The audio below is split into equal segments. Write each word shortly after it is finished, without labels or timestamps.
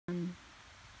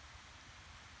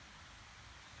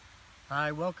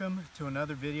Hi, welcome to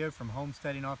another video from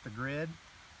Homesteading Off the Grid.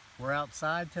 We're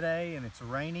outside today and it's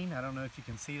raining. I don't know if you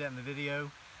can see that in the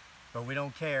video, but we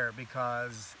don't care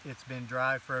because it's been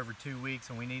dry for over 2 weeks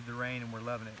and we need the rain and we're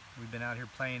loving it. We've been out here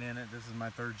playing in it. This is my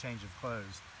third change of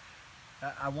clothes.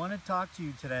 I want to talk to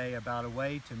you today about a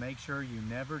way to make sure you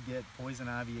never get poison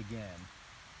ivy again.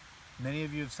 Many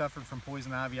of you have suffered from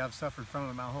poison ivy. I've suffered from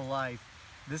it my whole life.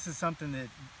 This is something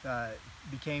that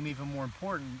became even more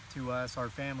important to us, our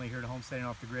family here at Homesteading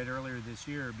Off the Grid earlier this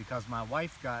year, because my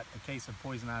wife got a case of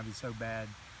poison ivy so bad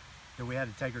that we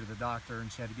had to take her to the doctor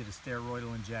and she had to get a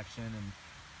steroidal injection and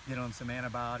get on some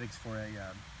antibiotics for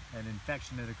an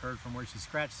infection that occurred from where she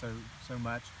scratched so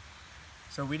much.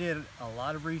 So we did a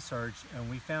lot of research and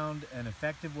we found an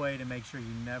effective way to make sure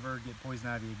you never get poison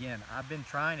ivy again. I've been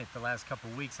trying it the last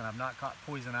couple of weeks and I've not caught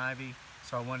poison ivy,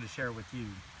 so I wanted to share it with you.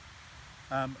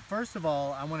 First of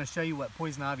all, I want to show you what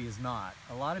poison ivy is not.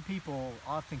 A lot of people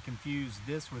often confuse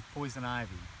this with poison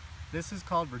ivy. This is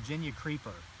called Virginia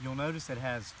creeper. You'll notice it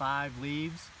has 5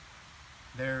 leaves.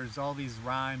 There's all these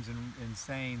rhymes and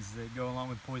sayings that go along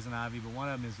with poison ivy, but one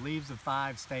of them is leaves of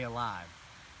 5 stay alive.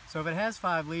 So if it has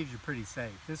 5 leaves, you're pretty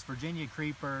safe. This Virginia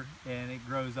creeper, and it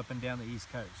grows up and down the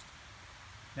East Coast.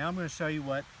 Now I'm going to show you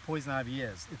what poison ivy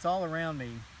is. It's all around me.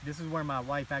 This is where my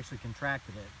wife actually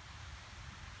contracted it.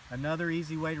 Another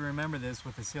easy way to remember this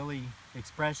with a silly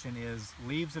expression is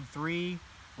leaves of 3,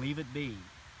 leave it be.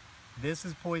 This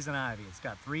is poison ivy. It's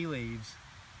got 3 leaves.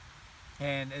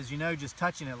 And as you know, just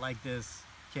touching it like this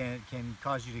can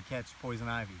cause you to catch poison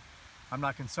ivy. I'm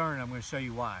not concerned. I'm going to show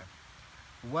you why.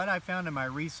 What I found in my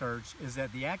research is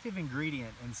that the active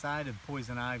ingredient inside of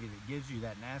poison ivy that gives you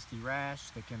that nasty rash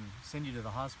that can send you to the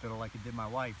hospital like it did my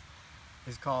wife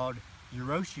is called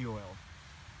uroshi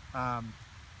oil.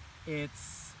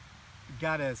 It's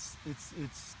got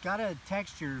a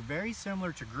texture very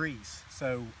similar to grease.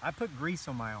 So I put grease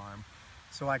on my arm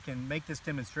so I can make this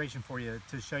demonstration for you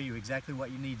to show you exactly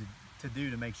what you need to do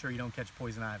to make sure you don't catch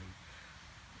poison ivy.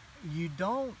 You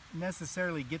don't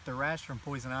necessarily get the rash from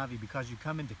poison ivy because you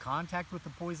come into contact with the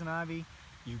poison ivy.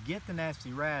 You get the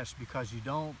nasty rash because you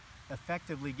don't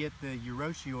effectively get the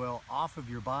uroshi oil off of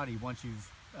your body once you've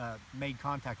made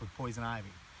contact with poison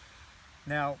ivy.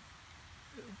 Now,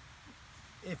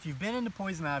 if you've been in the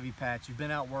poison ivy patch, you've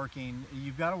been out working,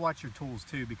 you've got to watch your tools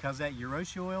too, because that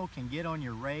uroshi oil can get on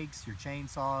your rakes, your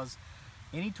chainsaws,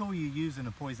 any tool you use in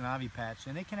a poison ivy patch,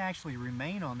 and it can actually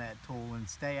remain on that tool and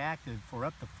stay active for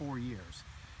up to 4 years.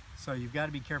 So you've got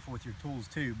to be careful with your tools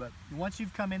too. But once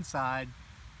you've come inside,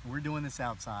 we're doing this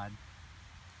outside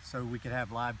so we could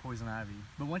have live poison ivy.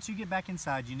 But once you get back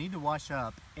inside, you need to wash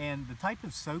up, and the type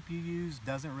of soap you use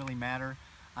doesn't really matter.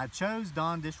 I chose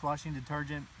Dawn dishwashing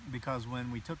detergent because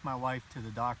when we took my wife to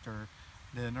the doctor,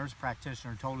 the nurse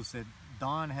practitioner told us that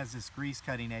Dawn has this grease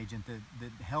cutting agent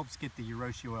that helps get the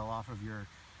uroshi oil off of your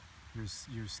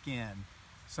skin.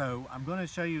 So I'm going to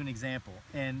show you an example,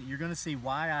 and you're going to see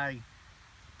why I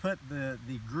put the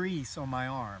grease on my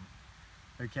arm,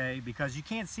 okay? Because you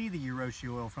can't see the uroshi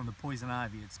oil from the poison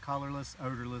ivy. It's colorless,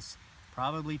 odorless,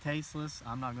 probably tasteless.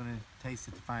 I'm not going to taste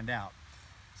it to find out.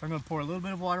 So I'm going to pour a little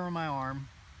bit of water on my arm,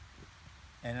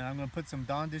 and then I'm going to put some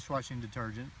Dawn dishwashing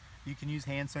detergent. You can use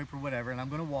hand soap or whatever, and I'm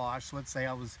going to wash. Let's say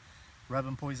I was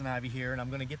rubbing poison ivy here, and I'm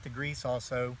going to get the grease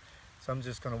also. So I'm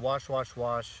just going to wash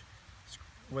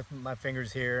with my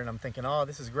fingers here, and I'm thinking, oh,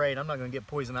 this is great. I'm not going to get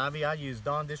poison ivy. I used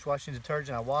Dawn dishwashing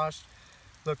detergent. I washed.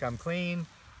 Look, I'm clean.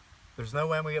 There's no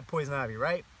way I'm going to get poison ivy,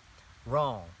 right?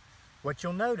 Wrong. What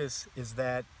you'll notice is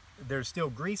that there's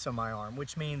still grease on my arm,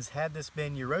 which means had this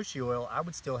been uroshi oil, I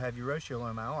would still have uroshi oil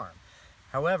on my arm.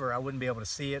 However, I wouldn't be able to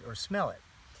see it or smell it.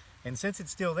 And since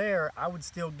it's still there, I would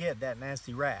still get that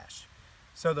nasty rash.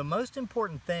 So the most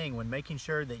important thing when making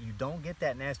sure that you don't get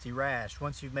that nasty rash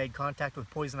once you've made contact with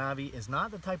poison ivy is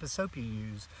not the type of soap you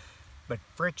use, but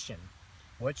friction.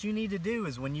 What you need to do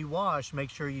is when you wash, make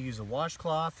sure you use a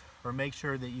washcloth or make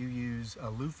sure that you use a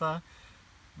loofah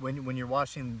when you're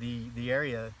washing the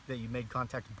area that you made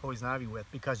contact with poison ivy with,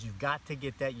 because you've got to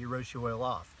get that uroshi oil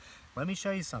off. Let me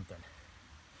show you something.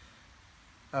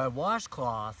 A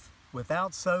washcloth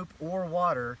without soap or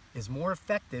water is more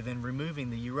effective in removing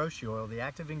the uroshi oil, the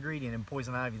active ingredient in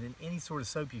poison ivy, than any sort of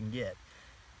soap you can get.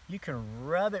 You can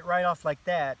rub it right off like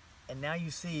that, and now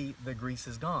you see the grease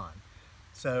is gone.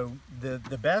 So the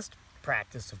best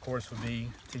practice, of course, would be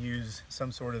to use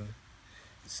some sort of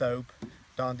soap,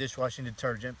 Dawn dishwashing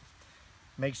detergent.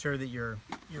 Make sure that your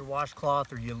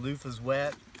washcloth or your loofah is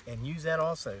wet, and use that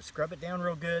also. Scrub it down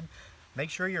real good. Make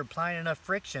sure you're applying enough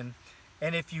friction.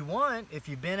 And if you want, if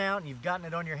you've been out and you've gotten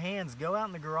it on your hands, go out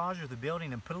in the garage or the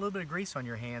building and put a little bit of grease on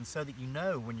your hands so that you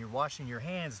know when you're washing your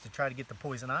hands to try to get the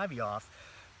poison ivy off.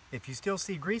 If you still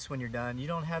see grease when you're done, you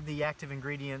don't have the active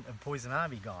ingredient of poison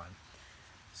ivy gone.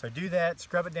 So do that,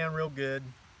 scrub it down real good,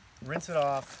 rinse it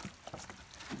off.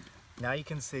 Now you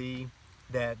can see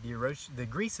that the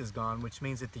grease is gone, which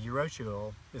means that the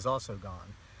urushiol is also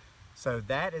gone. So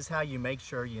that is how you make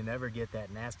sure you never get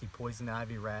that nasty poison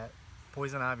ivy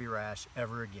rash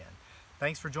ever again.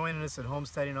 Thanks for joining us at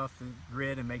Homesteading Off the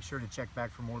Grid, and make sure to check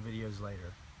back for more videos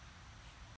later.